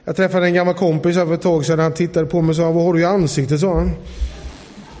Jag träffade en gammal kompis för ett tag sedan. Han tittade på mig och sa, vad har du i ansiktet, sa han.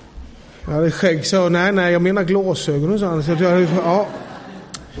 Jag hade skägg, så nej, jag menar glasögon, sa han. Så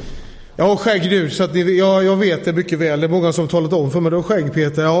jag har skägg nu, så att jag vet det mycket väl. Det är många som talat om för mig, du har skägg,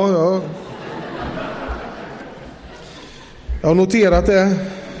 Peter. Ja. Jag har noterat det.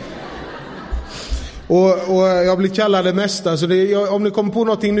 Och jag blir kallad det mesta. Så om ni kommer på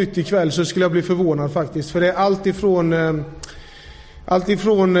någonting nytt ikväll så skulle jag bli förvånad faktiskt. För det är allt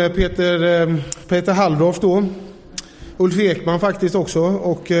ifrån Peter Halldorf då. Ulf Ekman faktiskt också.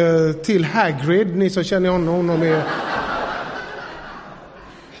 Och till Hagrid, ni som känner honom är...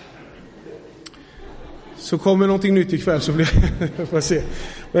 Så kommer någonting nytt ikväll så blir jag får se.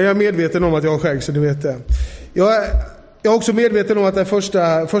 Men jag är medveten om att jag har skägg, så ni vet det. Jag är också medveten om att det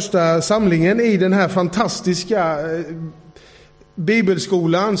är första samlingen i den här fantastiska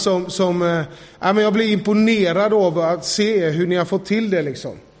bibelskolan som jag blir imponerad av att se hur ni har fått till det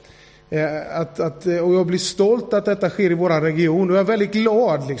liksom. Och jag blir stolt att detta sker i vår region, och jag är väldigt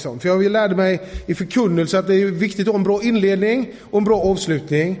glad liksom, för jag lärde mig i förkunnelse att det är viktigt att ha en bra inledning och en bra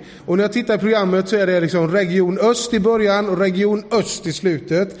avslutning. Och när jag tittar i programmet så är det liksom region öst i början och region öst i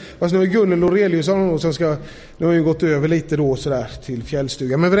slutet. Fast nu är Gunnel Lorelius som nu har ju gått över lite då sådär till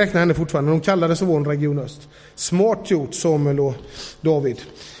fjällstugan, men vi räknar henne fortfarande. De kallade så vår region öst. Smart gjort, Samuel och David.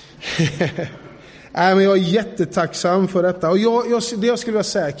 Nej, men jag är jättetacksam för detta. Och det jag skulle vilja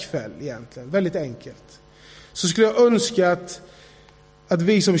säga ikväll egentligen, väldigt enkelt. Så skulle jag önska att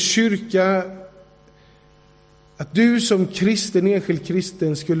vi som kyrka, att du som enskild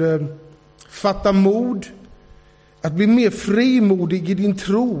kristen skulle fatta mod, att bli mer frimodig i din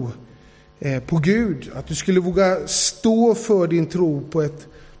tro på Gud. Att du skulle våga stå för din tro på ett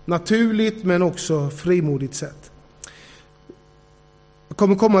naturligt men också frimodigt sätt. Jag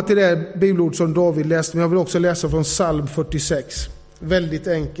kommer komma till det bibelord som David läste, men jag vill också läsa från Psalm 46. Väldigt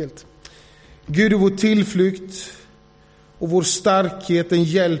enkelt. Gud är vår tillflykt och vår starkhet, en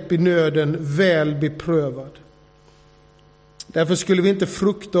hjälp i nöden, väl beprövad. Därför skulle vi inte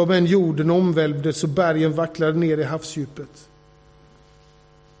frukta om än jorden omvälvdes och bergen vacklade ner i havsdjupet.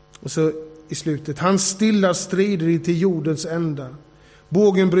 Och så i slutet. Han stillar strider till jordens ända.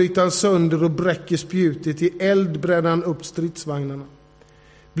 Bågen bryter han sönder och bräcker spjutet. I eld bränner han upp stridsvagnarna.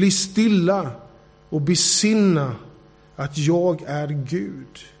 Bli stilla och besinna att jag är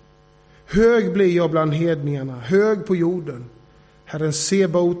Gud. Hög blir jag bland hedningarna, hög på jorden. Herren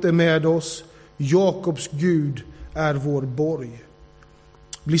Sebaot är med oss, Jakobs Gud är vår borg.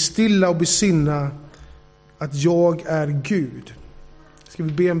 Bli stilla och besinna att jag är Gud. Ska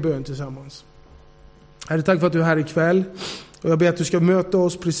vi be en bön tillsammans? Herre, tack för att du är här ikväll. Och jag ber att du ska möta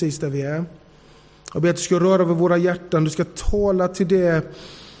oss precis där vi är. Jag ber att du ska röra över våra hjärtan. Du ska tala till det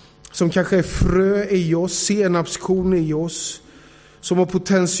som kanske är frö i oss, senapskorn i oss, som har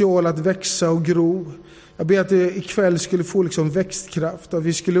potential att växa och gro. Jag ber att det ikväll skulle få liksom växtkraft. Att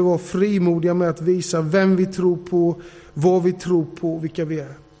vi skulle vara frimodiga med att visa vem vi tror på, vad vi tror på, vilka vi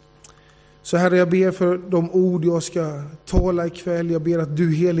är. Så Herre, jag ber för de ord jag ska tala ikväll. Jag ber att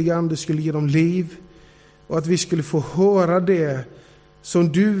du, helige Ande, skulle ge dem liv. Och att vi skulle få höra det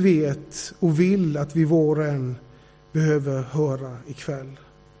som du vet och vill att vi var och en behöver höra ikväll.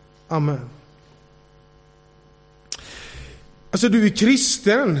 Amen. Alltså, du är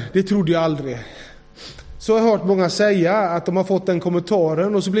kristen, det trodde jag aldrig. Så har jag hört många säga att de har fått den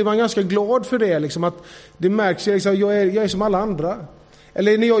kommentaren, och så blir man ganska glad för det. Liksom, att det märks att jag är som alla andra.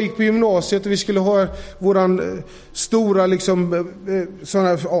 Eller när jag gick på gymnasiet och vi skulle ha våran stora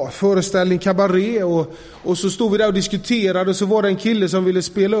föreställning kabaré, och så stod vi där och diskuterade, och så var det en kille som ville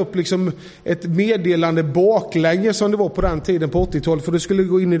spela upp liksom ett meddelande baklänges som det var på den tiden på 80-talet, för det skulle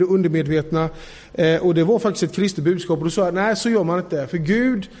gå in i det undermedvetna, och det var faktiskt ett kristet budskap, och då sa jag, nej, så gör man inte, för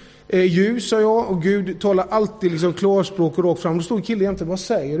Gud är ljus, sa jag, och Gud talar alltid liksom klarspråk och rakt fram. Då stod killen jämte, vad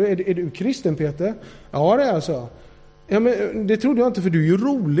säger du? Är du kristen, Peter? Ja, det är jag, så. Ja, men det trodde jag inte, för du är ju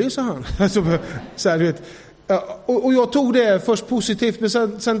rolig, sa han. Alltså, så här, du vet. Och jag tog det först positivt, men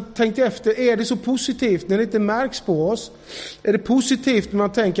sen tänkte jag efter, är det så positivt när det inte märks på oss? Är det positivt när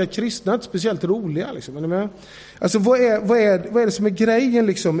man tänker att kristna är inte speciellt roliga? Liksom? Alltså, vad är det som är grejen?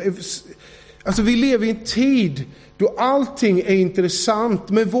 Liksom? Alltså, vi lever i en tid då allting är intressant,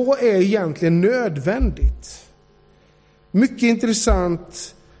 men vad är egentligen nödvändigt? Mycket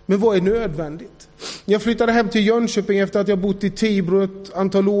intressant, men vad är nödvändigt? Jag flyttade hem till Jönköping efter att jag bott i Tibro ett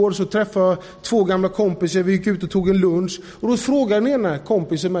antal år, så träffade jag 2 gamla kompisar. Vi gick ut och tog en lunch, och då frågade den ena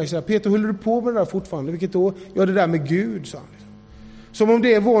kompisen mig så här, Peter, håller du på med det där fortfarande? Vilket då? Ja, det där med Gud, sa han. Som om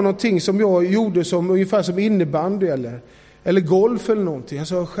det var någonting som jag gjorde som ungefär som innebandy eller golf eller någonting. Jag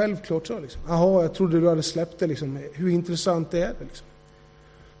sa, självklart, så liksom. Jaha, jag trodde du hade släppt det liksom. Hur intressant är det liksom?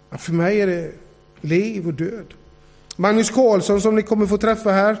 För mig är det liv och död. Magnus Karlsson, som ni kommer få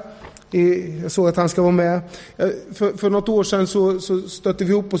träffa här, jag såg att han ska vara med. För något år sedan så stötte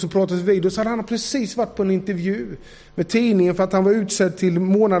vi ihop och så pratade vi. Då så hade han precis varit på en intervju med tidningen för att han var utsedd till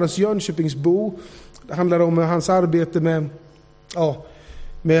månadens Jönköpingsbo. Det handlade om hans arbete med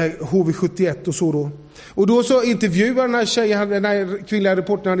HV71 och så då. Och då så intervjuade den här kvinnliga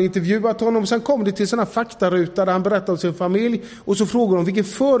reportern hade intervjuat honom. Och sen kom det till sådana faktaruta där han berättade om sin familj. Och så frågade de, vilken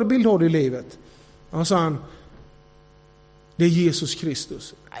förebild har du i livet? Och sa han, det är Jesus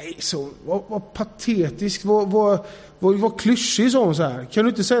Kristus. Nej, så vad patetiskt, vad klyschig sån så här. Kan du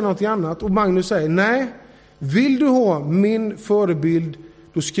inte säga något annat? Och Magnus säger, nej, vill du ha min förebild,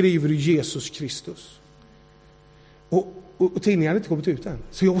 då skriver du Jesus Kristus. Och tidningen hade inte kommit ut än.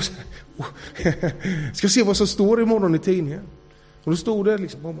 Så jag ska se vad som står imorgon i tidningen. Och då stod det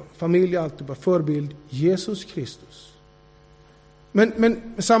liksom, familj, allt, bara förebild, Jesus Kristus. Men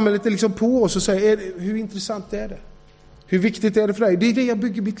samhället är liksom på oss och säger, hur intressant är det? Hur viktigt är det för dig? Det är det jag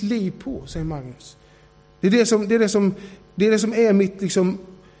bygger mitt liv på, säger Magnus. Det är det som är mitt liksom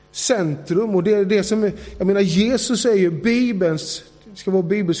centrum. Och det är det som är, jag menar, Jesus är ju Bibelns, det ska vara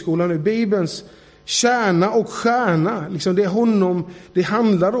bibelskolan nu, Bibelns kärna och stjärna. Liksom det är honom det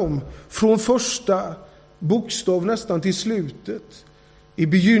handlar om. Från första bokstav nästan till slutet. I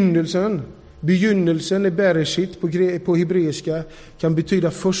begynnelsen är bereshit på hebreiska, kan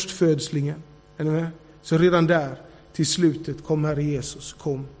betyda förstfödslingen. Är ni med? Så redan där till slutet kom Herre Jesus,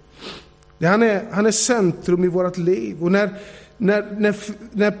 kom. Han är centrum i vårt liv. Och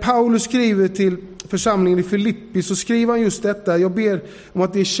när Paulus skriver till församlingen i Filippi så skriver han just detta. Jag ber om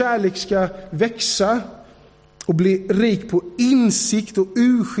att er kärlek ska växa och bli rik på insikt och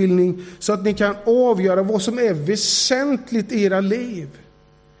urskiljning så att ni kan avgöra vad som är väsentligt i era liv.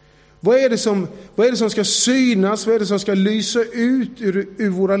 Vad är det som ska synas? Vad är det som ska lysa ut ur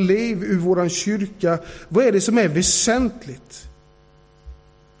våra liv, ur våran kyrka? Vad är det som är väsentligt?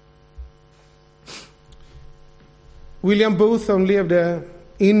 William Booth, han levde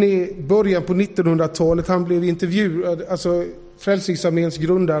in i början på 1900-talet. Han blev intervjuad, alltså Frälsningsarméns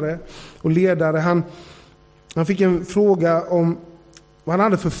grundare och ledare. Han fick en fråga om vad han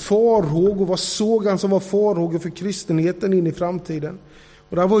hade för farhågor. Vad såg han som var farhågor för kristenheten in i framtiden?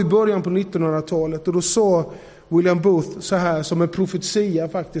 Och det var i början på 1900-talet. Och då sa William Booth så här, som en profetia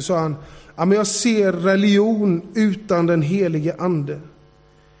faktiskt, sa han, ja, men jag ser religion utan den helige ande.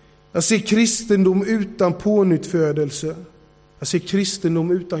 Jag ser kristendom utan pånyttfödelse. Jag ser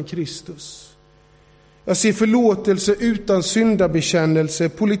kristendom utan Kristus. Jag ser förlåtelse utan syndabekännelse,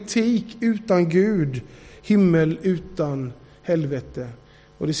 politik utan Gud, himmel utan helvete.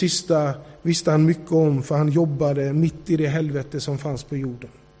 Och det sista visste han mycket om, för han jobbade mitt i det helvete som fanns på jorden.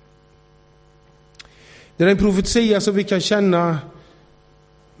 Det är en profetia som vi kan känna,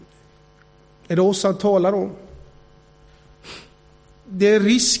 är det oss han talar om? Det är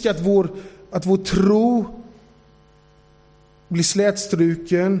risk att vår tro blir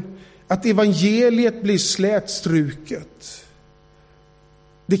slätstruken, att evangeliet blir slätstruket.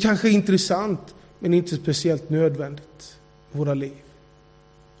 Det kanske är intressant, men inte speciellt nödvändigt i våra liv.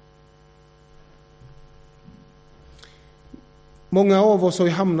 Många av oss har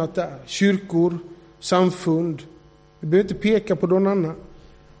ju hamnat där. Kyrkor, samfund. Vi behöver inte peka på någon annan.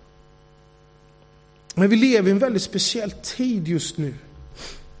 Men vi lever i en väldigt speciell tid just nu.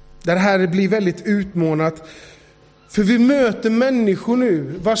 Där det här blir väldigt utmanat. För vi möter människor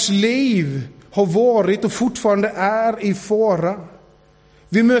nu vars liv har varit och fortfarande är i fara.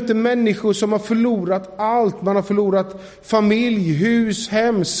 Vi möter människor som har förlorat allt. Man har förlorat familj, hus,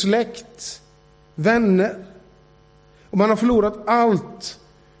 hem, släkt, vänner. Och man har förlorat allt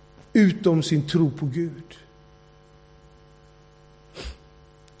utom sin tro på Gud.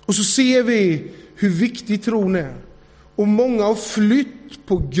 Och så ser vi hur viktig tron är. Och många har flytt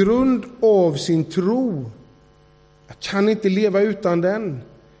på grund av sin tro. Jag kan inte leva utan den.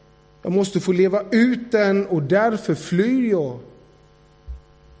 Jag måste få leva ut den och därför flyr jag.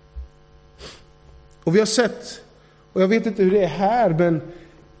 Och vi har sett, och jag vet inte hur det är här, men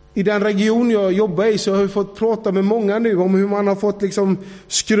i den region jag jobbar i så har vi fått prata med många nu om hur man har fått liksom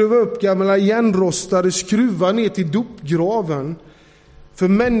skruva upp gamla igenrostade skruvar ner till dopgraven. För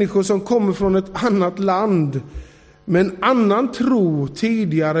människor som kommer från ett annat land med en annan tro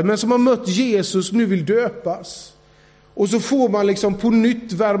tidigare, men som har mött Jesus, nu vill döpas. Och så får man liksom på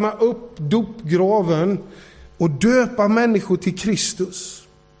nytt värma upp dopgraven och döpa människor till Kristus.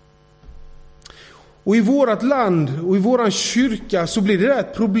 Och i vårt land och i våran kyrka så blir det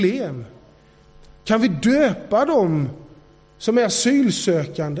ett problem. Kan vi döpa dem som är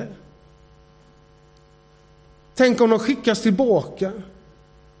asylsökande? Tänk om de skickas tillbaka.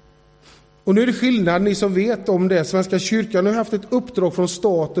 Och nu är det skillnad, ni som vet om det. Svenska kyrkan har haft ett uppdrag från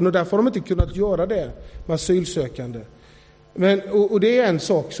staten och därför har de inte kunnat göra det med asylsökande. Och det är en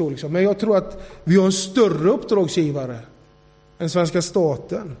sak så liksom. Men jag tror att vi har en större uppdragsgivare än svenska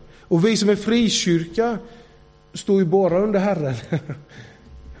staten. Och vi som är frikyrka står ju bara under Herren.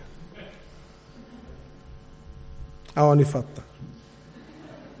 Ja, ni fattar.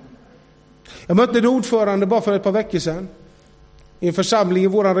 Jag mötte en ordförande bara för ett par veckor sedan i en församling i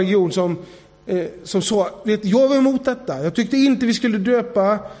vår region som sa, jag var emot detta. Jag tyckte inte vi skulle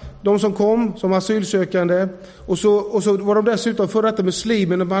döpa de som kom som asylsökande. Och så var de dessutom för detta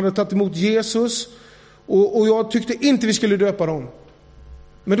muslimer när man hade tagit emot Jesus. Och jag tyckte inte vi skulle döpa dem.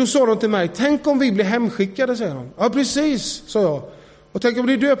 Men då sa de till mig, tänk om vi blir hemskickade, säger de. Ja, precis, sa jag. Och tänk om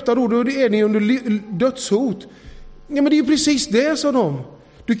vi blir döpta då är ni under dödshot. Ja, men det är ju precis det, sa de.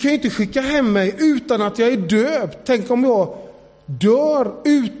 Du kan ju inte skicka hem mig utan att jag är döpt. Tänk om jag dör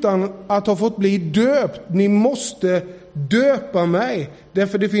utan att ha fått bli döpt. Ni måste döpa mig.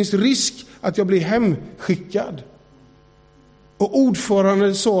 Därför det finns risk att jag blir hemskickad. Och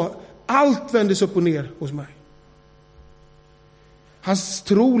ordföranden sa, allt vändes upp och ner hos mig. Hans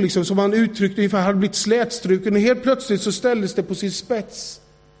tro, liksom, som han uttryckte ungefär, hade blivit slätstruken. Och helt plötsligt så ställdes det på sin spets.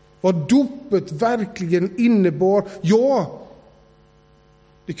 Vad dopet verkligen innebar. Ja,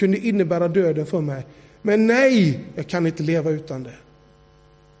 det kunde innebära döden för mig. Men nej, jag kan inte leva utan det.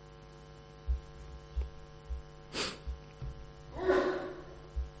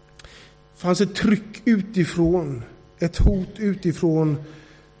 Det fanns ett tryck utifrån, ett hot utifrån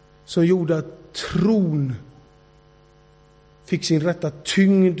som gjorde att tron fick sin rätta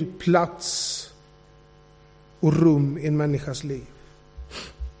tyngd, plats och rum i en människas liv.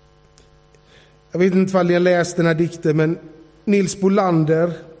 Jag vet inte vad jag läst den här dikten, men Nils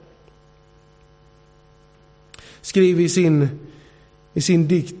Bolander skriver i sin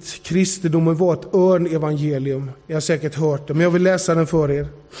dikt, kristendomen var ett örnevangelium. Jag har säkert hört det, men jag vill läsa den för er.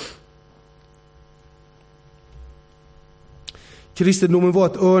 Kristendomen var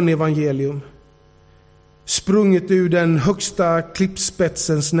ett örnevangelium, sprunget ur den högsta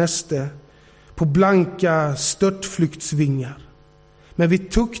klippspetsens näste, på blanka störtflyktsvingar. Men vi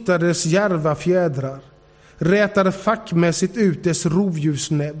tuktade dess djärva fjädrar, rätade fackmässigt ut dess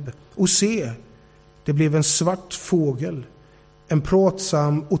rovdjursnäbb, och se, det blev en svart fågel, en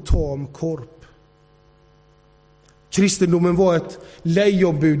pratsam och tam korp. Kristendomen var ett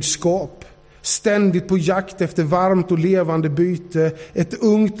lejonbudskap, ständigt på jakt efter varmt och levande byte, ett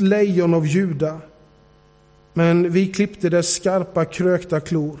ungt lejon av Juda. Men vi klippte dess skarpa krökta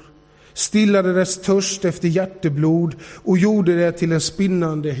klor, stillade dess törst efter hjärteblod och gjorde det till en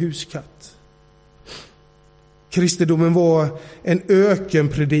spinnande huskatt. Kristendomen var en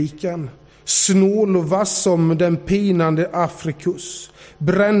ökenpredikan, snål och vass som den pinande Afrikus,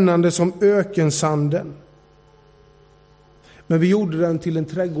 brännande som ökensanden. Men vi gjorde den till en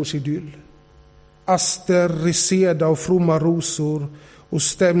trädgårdsidyll. Aster, reseda och fromma rosor och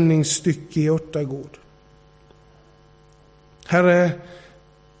stämningsstycke i örtagård. Herre,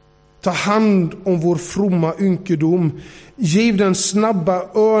 ta hand om vår fromma ynkedom. Giv den snabba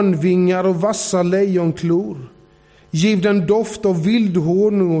örnvingar och vassa lejonklor. Giv den doft av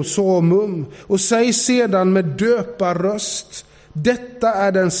vildhonung och samum. Och säg sedan med döparröst: detta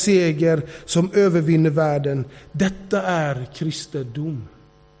är den seger som övervinner världen. Detta är kristendom.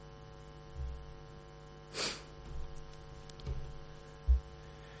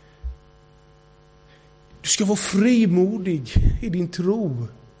 Du ska vara frimodig i din tro.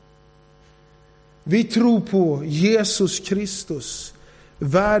 Vi tror på Jesus Kristus,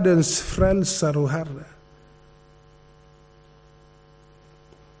 världens frälsare och Herre.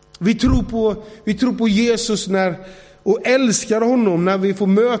 Vi tror på Jesus och älskar honom när vi får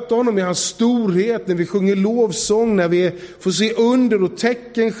möta honom i hans storhet, när vi sjunger lovsång, när vi får se under och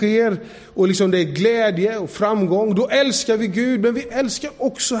tecken sker och liksom det är glädje och framgång. Då älskar vi Gud, men vi älskar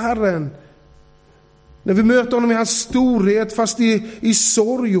också Herren. När vi möter honom i hans storhet, fast i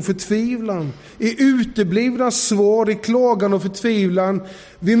sorg och förtvivlan, i uteblivna svar, i klagan och förtvivlan.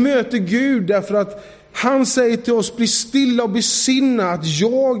 Vi möter Gud därför att han säger till oss: bli stilla och besinna att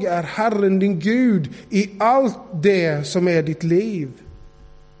jag är Herren din Gud i allt det som är ditt liv.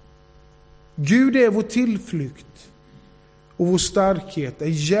 Gud är vår tillflykt och vår starkhet, är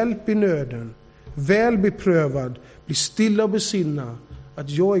hjälp i nöden, väl beprövad. Bli stilla och besinna att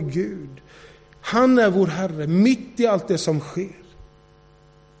jag är Gud. Han är vår Herre mitt i allt det som sker.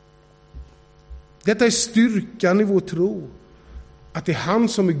 Detta är styrkan i vår tro, att det är han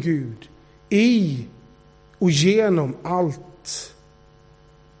som är Gud i och genom allt.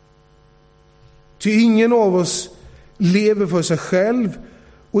 Ty ingen av oss lever för sig själv,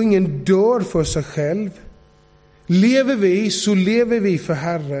 och ingen dör för sig själv. Lever vi så lever vi för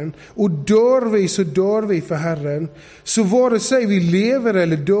Herren, och dör vi så dör vi för Herren. Så vare sig vi lever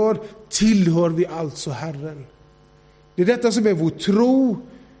eller dör tillhör vi alltså Herren. Det är detta som är vår tro,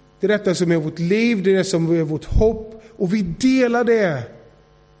 det är detta som är vårt liv, det är det som är vårt hopp. Och vi delar det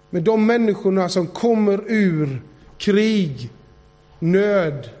med de människorna som kommer ur krig,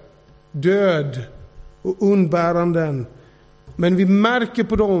 nöd, död och umbäranden. Men vi märker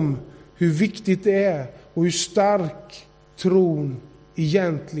på dem hur viktigt det är och hur stark tron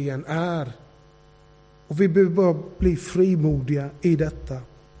egentligen är. Och vi behöver bara bli frimodiga i detta.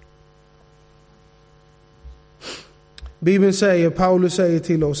 Bibeln säger, Paulus säger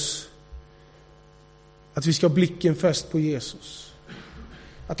till oss att vi ska ha blicken fäst på Jesus.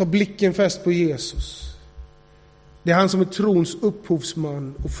 Att ha blicken fäst på Jesus. Det är han som är trons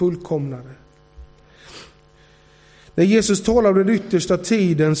upphovsman och fullkomnare. När Jesus talar om den yttersta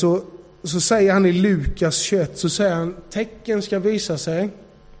tiden så säger han i Lukas 21, så säger han, tecken ska visa sig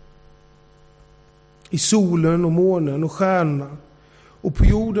i solen och månen och stjärnorna. Och på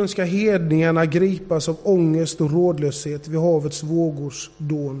jorden ska hedningarna gripas av ångest och rådlöshet vid havets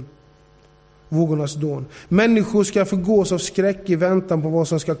vågornas dån. Människor ska förgås av skräck i väntan på vad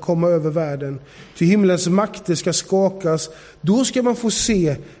som ska komma över världen. Till himlens makter ska skakas. Då ska man få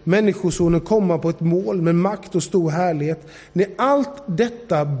se människosonen komma på ett mål med makt och stor härlighet. När allt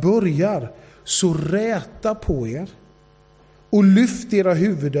detta börjar, så räta på er och lyft era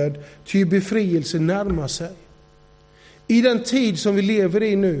huvuden, ty befrielse närmar sig. I den tid som vi lever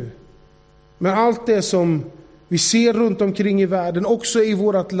i nu, med allt det som vi ser runt omkring i världen, också i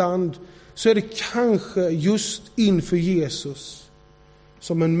vårt land, så är det kanske just inför Jesus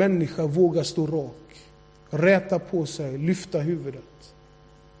som en människa vågar stå rak, räta på sig, lyfta huvudet.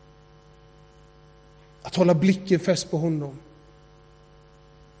 Att hålla blicken fäst på honom.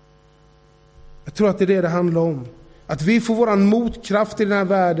 Jag tror att det är det handlar om. Att vi får våran motkraft i den här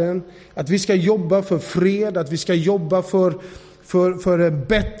världen. Att vi ska jobba för fred. Att vi ska jobba för en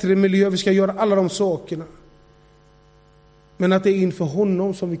bättre miljö. Vi ska göra alla de sakerna. Men att det är inför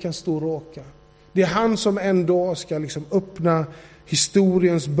honom som vi kan stå raka. Det är han som en dag ska liksom öppna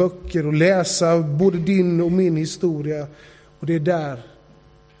historiens böcker och läsa både din och min historia. Och det är där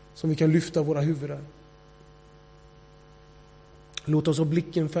som vi kan lyfta våra huvuden. Låt oss ha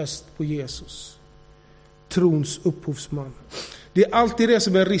blicken fäst på Jesus. Trons upphovsman. Det är alltid det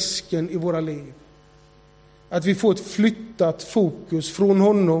som är risken i våra liv. Att vi får ett flyttat fokus från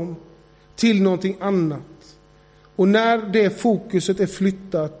honom till någonting annat. Och när det fokuset är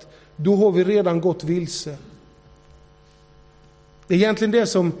flyttat, då har vi redan gått vilse. Det är egentligen det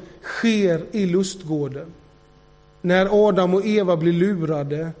som sker i lustgården. När Adam och Eva blir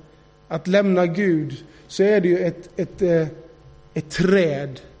lurade att lämna Gud, så är det ju ett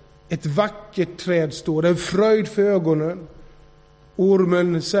träd. Ett vackert träd står det, en fröjd för ögonen.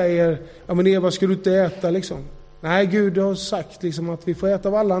 Ormen säger, ja men Eva, ska du inte äta liksom? Nej, Gud har sagt liksom att vi får äta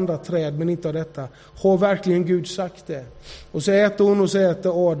av alla andra träd men inte av detta. Har verkligen Gud sagt det? Och så äter hon och så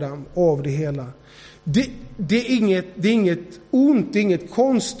äter Adam av det hela. Det är inget ont, inget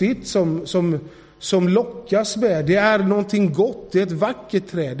konstigt som lockas med. Det är någonting gott, det är ett vackert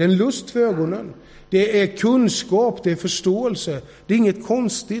träd, det är en lust för ögonen. Det är kunskap, det är förståelse. Det är inget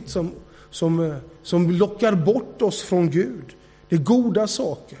konstigt som lockar bort oss från Gud. Det är goda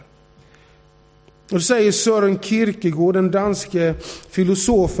saker. Och det säger Søren Kierkegaard, den danske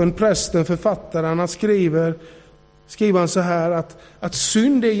filosofen, prästen, författaren. Han skriver han så här att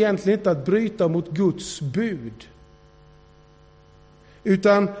synd är egentligen inte att bryta mot Guds bud.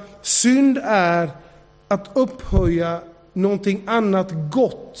 Utan synd är att upphöja någonting annat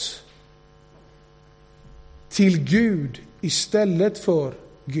gott till Gud istället för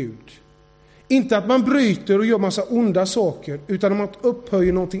Gud. Inte att man bryter och gör massa onda saker, utan att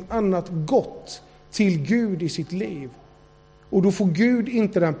upphöja någonting annat gott till Gud i sitt liv. Och då får Gud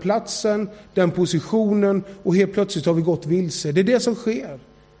inte den platsen, den positionen, och helt plötsligt har vi gått vilse. Det är det som sker.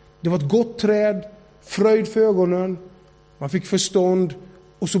 Det var ett gott träd, fröjd för ögonen, man fick förstånd,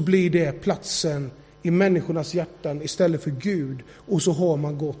 och så blir det platsen i människornas hjärtan istället för Gud, och så har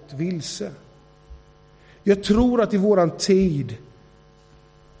man gått vilse. Jag tror att i våran tid,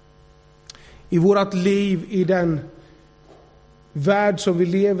 i vårat liv, i den värld som vi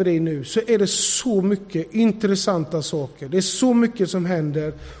lever i nu, så är det så mycket intressanta saker. Det är så mycket som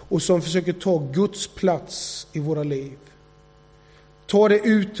händer och som försöker ta Guds plats i våra liv. Ta det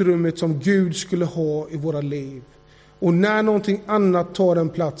utrymmet som Gud skulle ha i våra liv. Och när någonting annat tar den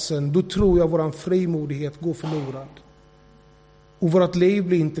platsen, då tror jag våran frimodighet går förlorad. Och vårat liv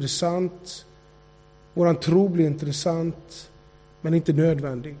blir intressant. Våran tro blir intressant. men inte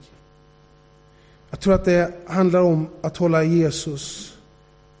nödvändig. Jag tror att det handlar om att hålla Jesus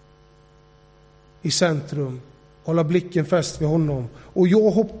i centrum, hålla blicken fäst vid honom. Och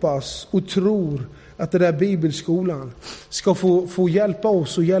jag hoppas och tror att det där bibelskolan ska få hjälpa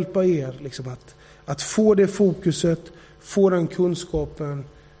oss och hjälpa er liksom att få det fokuset, få den kunskapen,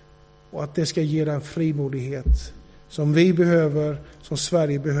 och att det ska ge den frimodighet som vi behöver, som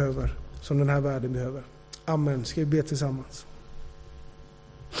Sverige behöver, som den här världen behöver. Amen. Ska vi be tillsammans?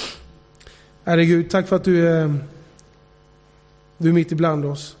 Herre Gud, tack för att du är mitt ibland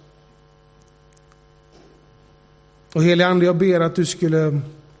oss. Och helige Ande, jag ber att du skulle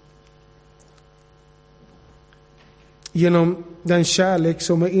genom den kärlek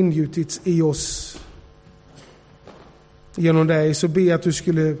som har ingjutits i oss, genom dig, så ber jag att du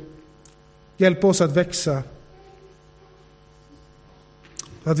skulle hjälpa oss att växa.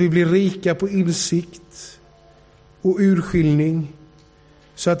 Att vi blir rika på insikt och urskiljning.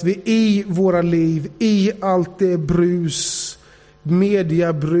 Så att vi i våra liv, i allt det brus,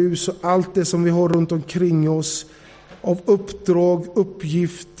 mediabrus och allt det som vi har runt omkring oss, av uppdrag,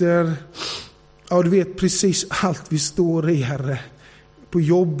 uppgifter, ja, du vet precis allt vi står i, Herre, på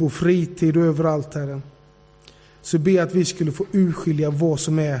jobb och fritid och överallt, Herre. Så be att vi skulle få urskilja vad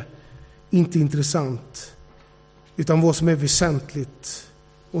som är inte intressant, utan vad som är väsentligt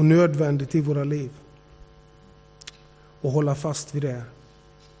och nödvändigt i våra liv. Och hålla fast vid det.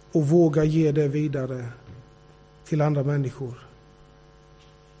 Och våga ge det vidare till andra människor.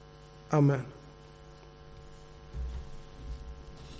 Amen.